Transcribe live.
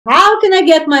How can I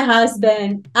get my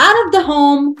husband out of the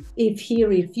home if he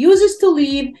refuses to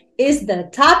leave is the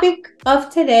topic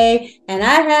of today. And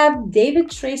I have David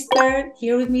Traster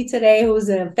here with me today, who's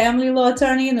a family law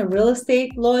attorney and a real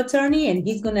estate law attorney, and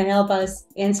he's going to help us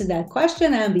answer that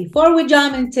question. And before we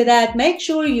jump into that, make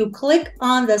sure you click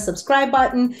on the subscribe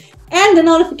button and the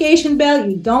notification bell.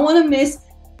 You don't want to miss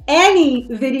any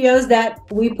videos that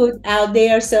we put out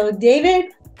there. So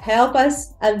David, help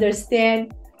us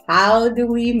understand, how do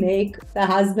we make the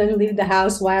husband leave the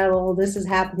house while all this is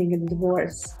happening in the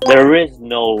divorce?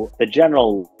 The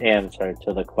general answer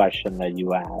to the question that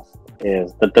you asked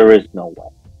is that there is no way.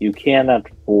 You cannot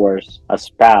force a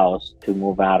spouse to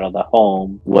move out of the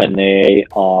home when they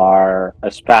are a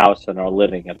spouse and are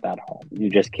living at that home. You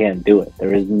just can't do it.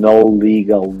 There is no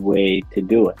legal way to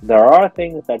do it. There are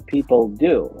things that people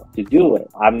do to do it.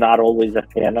 I'm not always a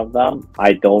fan of them.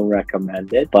 I don't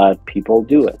recommend it, but people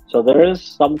do it. So there is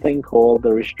something called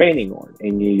the restraining order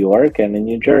in New York and in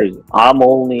New Jersey.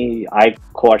 I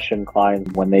caution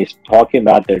clients when they're talking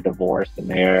about their divorce and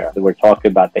we're talking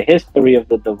about the history of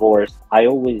the divorce. I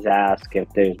always ask if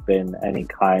there's been any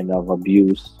kind of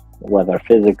abuse, whether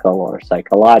physical or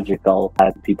psychological,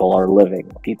 that people are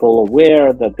living. People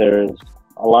aware that there's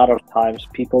a lot of times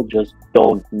people just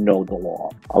don't know the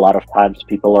law. A lot of times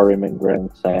people are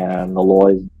immigrants and the law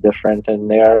is different in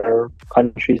their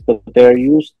countries that they're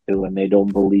used to, and they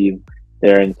don't believe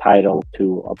they're entitled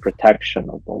to a protection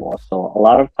of the law. So a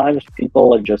lot of times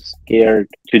people are just scared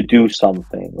to do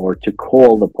something or to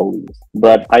call the police.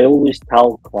 But I always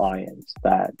tell clients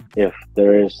that if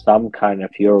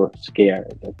you're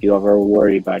scared, if you ever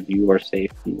worry about your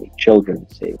safety, your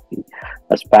children's safety,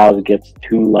 a spouse gets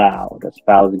too loud, a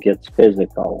spouse gets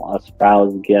physical, a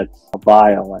spouse gets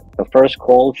violent, the first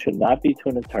call should not be to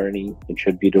an attorney, it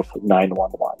should be to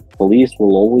 911. Police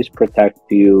will always protect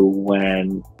you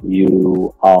when you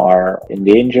are in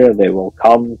danger. They will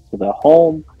come to the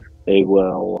home. They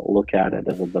will look at it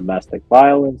as a domestic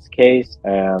violence case,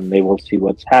 and they will see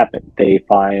what's happened. They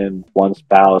find one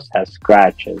spouse has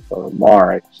scratches or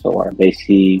marks, or they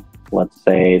see, let's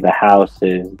say, the house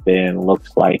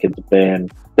looks like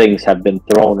things have been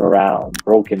thrown around,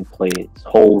 broken plates,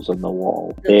 holes in the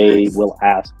wall. They will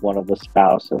ask one of the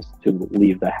spouses to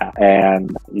leave the house,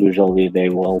 and usually they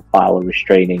will file a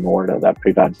restraining order that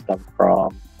prevents them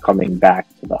from coming back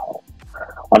to the home.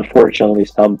 Unfortunately,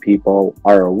 some people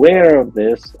are aware of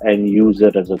this and use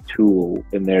it as a tool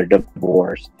in their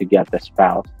divorce to get the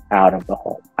spouse out of the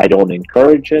home. I don't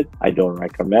encourage it. I don't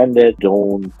recommend it.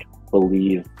 Don't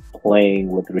believe playing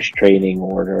with restraining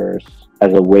orders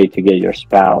as a way to get your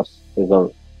spouse is a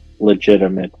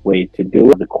legitimate way to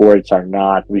do it. The courts are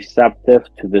not receptive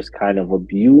to this kind of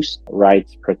abuse,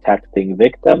 rights protecting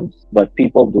victims, but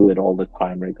people do it all the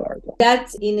time regardless.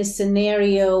 That's in a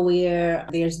scenario where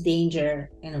there's danger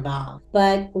involved.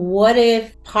 But what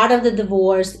if part of the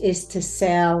divorce is to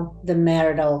sell the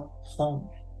marital home?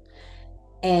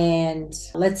 And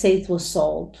let's say it was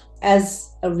sold.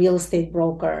 As a real estate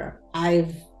broker,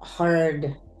 I've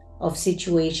heard of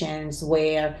situations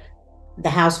where the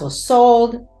house was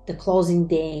sold, the closing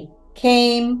day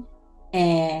came,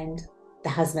 and the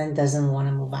husband doesn't want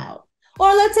to move out. Or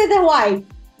let's say the wife,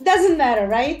 doesn't matter,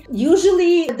 right?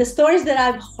 Usually the stories that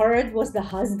I've heard was the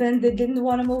husband that didn't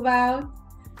want to move out,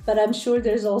 but I'm sure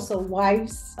there's also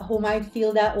wives who might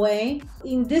feel that way.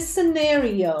 In this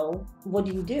scenario, what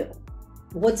do you do?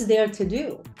 What's there to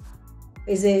do?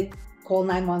 Is it call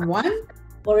 911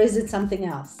 or is it something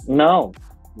else? No,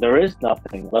 there is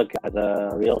nothing. Look, as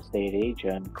a real estate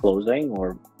agent, closing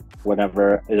or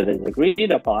whenever it is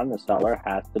agreed upon, the seller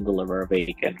has to deliver a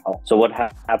vacant home. So what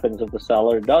happens if the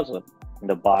seller doesn't?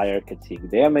 The buyer could seek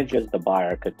damages, the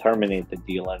buyer could terminate the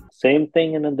deal, and same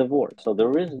thing in a divorce. So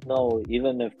there is no,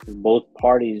 even if both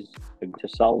parties agree to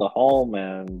sell the home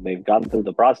and they've gone through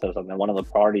the process and then one of the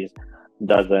parties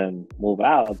doesn't move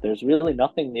out, there's really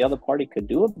nothing the other party could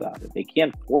do about it. They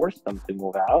can't force them to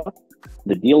move out.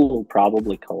 The deal will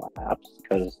probably collapse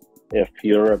because if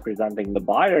you're representing the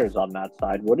buyers on that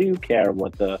side, what do you care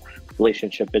what the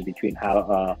relationship is between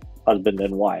husband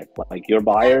and wife? Like, your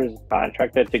buyers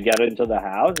contracted to get into the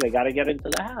house, they got to get into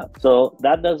the house. So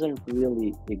that doesn't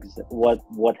really exist.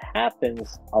 What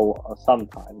happens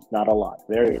sometimes, not a lot,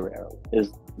 very rarely,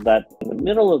 is that in the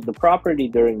middle of the property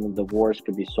during the divorce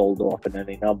could be sold off in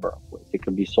any number of ways. It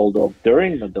could be sold off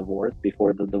during the divorce,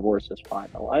 before the divorce is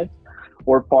finalized,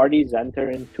 or parties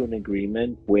enter into an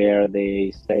agreement where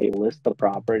they say, list the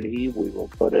property, we will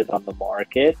put it on the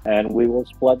market, and we will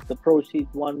split the proceeds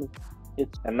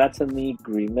and that's in the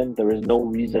agreement. There is no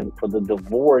reason for the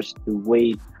divorce to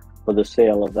wait for the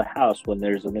sale of the house when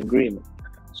there's an agreement.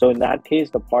 So in that case,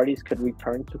 the parties could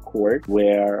return to court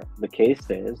where the case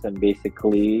is and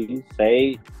basically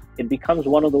say it becomes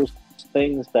one of those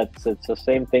things it's the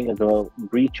same thing as a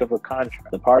breach of a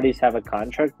contract. The parties have a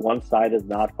contract, one side is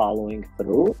not following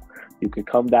through. You could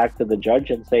come back to the judge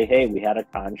and say, hey, we had a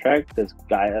contract, this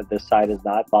side is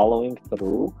not following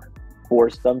through.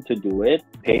 Force them to do it,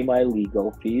 pay my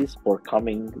legal fees for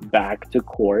coming back to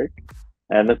court,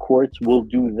 and the courts will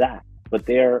do that. But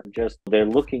they're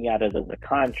looking at it as a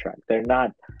contract. They're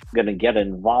not going to get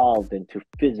involved into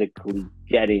physically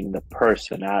getting the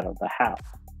person out of the house.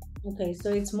 Okay,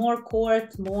 so it's more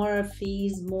court, more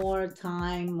fees, more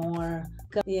time, more.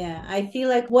 Yeah, I feel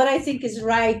like what I think is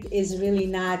right is really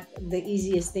not the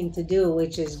easiest thing to do,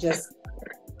 which is just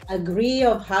agree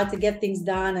of how to get things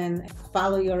done and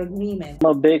follow your agreement.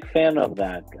 I'm a big fan of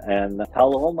that, and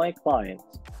tell all my clients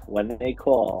when they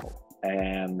call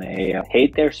and they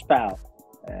hate their spouse,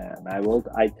 and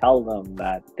I tell them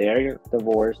that their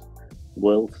divorce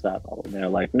will settle. And they're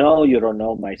like, no, you don't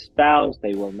know my spouse,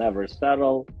 they will never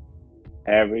settle.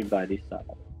 Everybody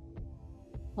settle.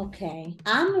 Okay,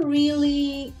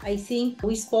 I think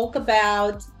we spoke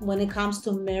about when it comes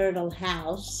to marital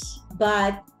house,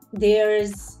 but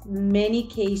there's many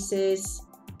cases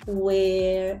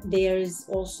where there's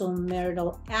also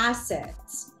marital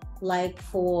assets, like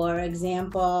for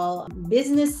example,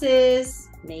 businesses,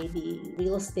 maybe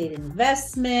real estate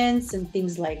investments and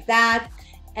things like that.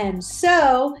 And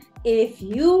so if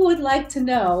you would like to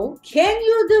know, can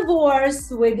you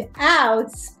divorce without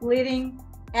splitting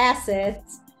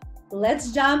assets?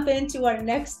 Let's jump into our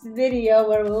next video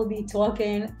where we'll be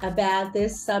talking about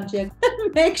this subject.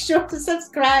 Make sure to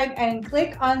subscribe and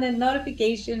click on the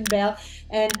notification bell,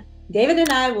 and David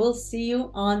and I will see you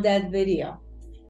on that video.